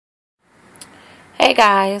Hey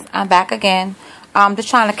guys, I'm back again. I'm just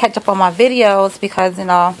trying to catch up on my videos because, you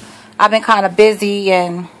know, I've been kind of busy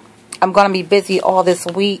and I'm going to be busy all this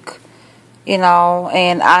week, you know,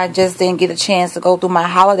 and I just didn't get a chance to go through my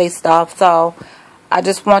holiday stuff. So I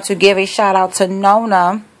just want to give a shout out to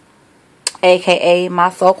Nona, aka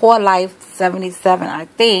Mysocalledlife1977, I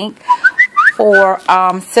think, for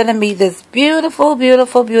sending me this beautiful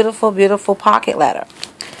pocket letter.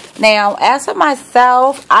 Now, as for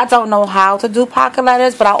myself, I don't know how to do pocket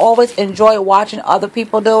letters, but I always enjoy watching other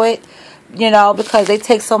people do it, you know, because they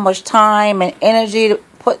take so much time and energy to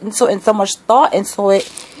put into it and so much thought into it.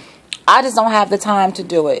 I just don't have the time to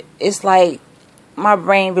do it. It's like my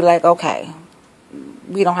brain be like, okay,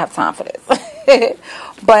 we don't have time for this.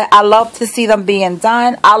 But I love to see them being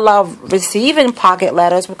done. I love receiving pocket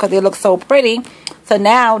letters because they look so pretty. So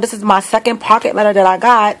now this is my second pocket letter that I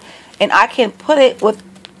got, and I can put it with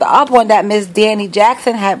the other one that Miss Danny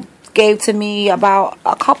Jackson had gave to me about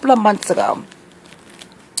a couple of months ago.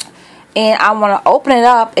 And I want to open it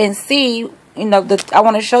up and see, you know, I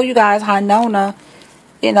want to show you guys how Nona,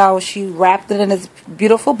 you know, she wrapped it in this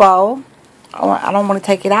beautiful bow. I don't want to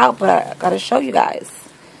take it out, but I got to show you guys.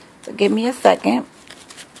 So give me a second.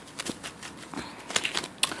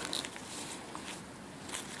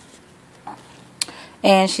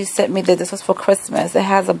 And she sent me this was for Christmas. It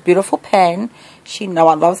has a beautiful pen. She know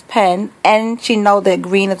I love pen. And she know that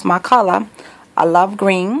green is my color. I love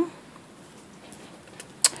green.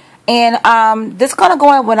 And this gonna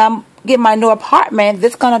go in when I'm getting my new apartment.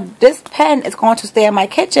 This pen is going to stay in my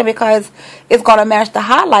kitchen because it's gonna match the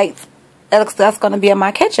highlights that's gonna be in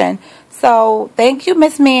my kitchen. So thank you,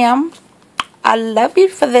 Miss Ma'am. I love you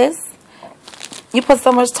for this. You put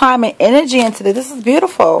so much time and energy into this. This is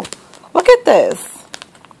beautiful. Look at this.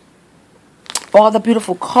 All the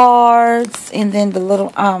beautiful cards, and then the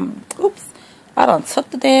little, oops, I done took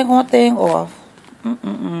the dang on thing off.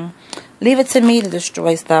 Leave it to me to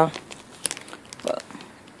destroy stuff. But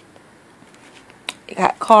it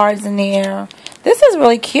got cards in there. This is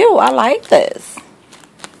really cute. I like this.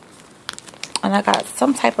 And I got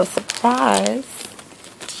some type of surprise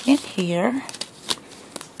in here.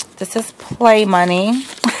 This is play money.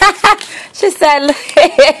 She said,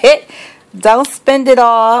 don't spend it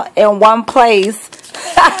all in one place.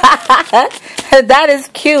 That is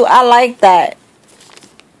cute. I like that.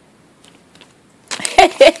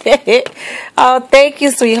 Oh, thank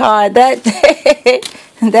you, sweetheart. That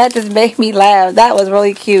just made me laugh. That was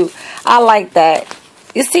really cute. I like that.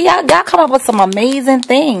 You see, y'all come up with some amazing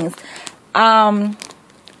things.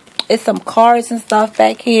 It's some cards and stuff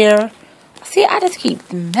back here. See, I just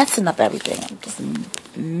keep messing up everything. I'm just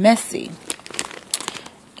messy.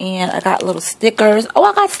 And I got little stickers. Oh,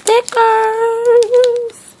 I got stickers.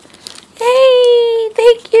 Hey,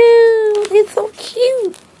 thank you. They're so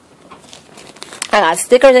cute. I got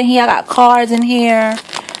stickers in here. I got cards in here.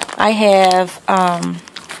 I have,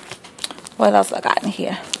 what else I got in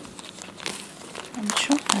here? I'm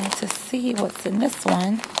trying to see what's in this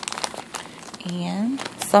one. And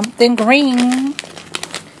something green.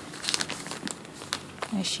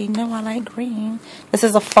 And she know I like green. This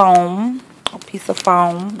is a foam. A piece of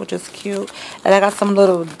foam, which is cute. And I got some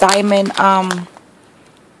little diamond,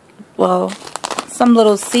 well, some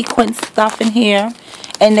little sequin stuff in here.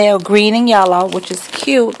 And they're green and yellow, which is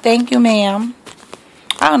cute. Thank you, ma'am.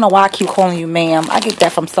 I don't know why I keep calling you ma'am. I get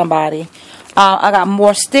that from somebody. I got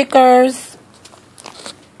more stickers.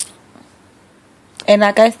 And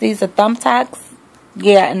I guess these are thumbtacks.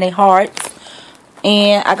 Yeah, and they hearts.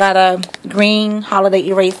 And I got a green holiday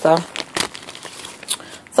eraser.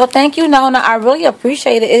 So thank you, Nona. I really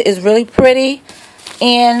appreciate it. It is really pretty.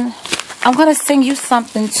 And I'm going to sing you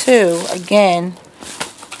something too. Again.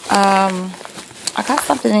 I got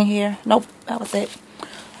something in here. Nope, that was it.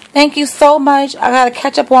 Thank you so much. I got to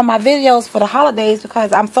catch up on my videos for the holidays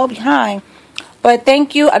because I'm so behind. But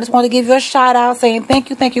thank you. I just want to give you a shout out saying thank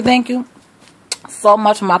you so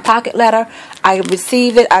much for my pocket letter. I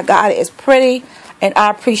received it. I got it. It's pretty. And I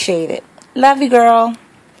appreciate it. Love you, girl.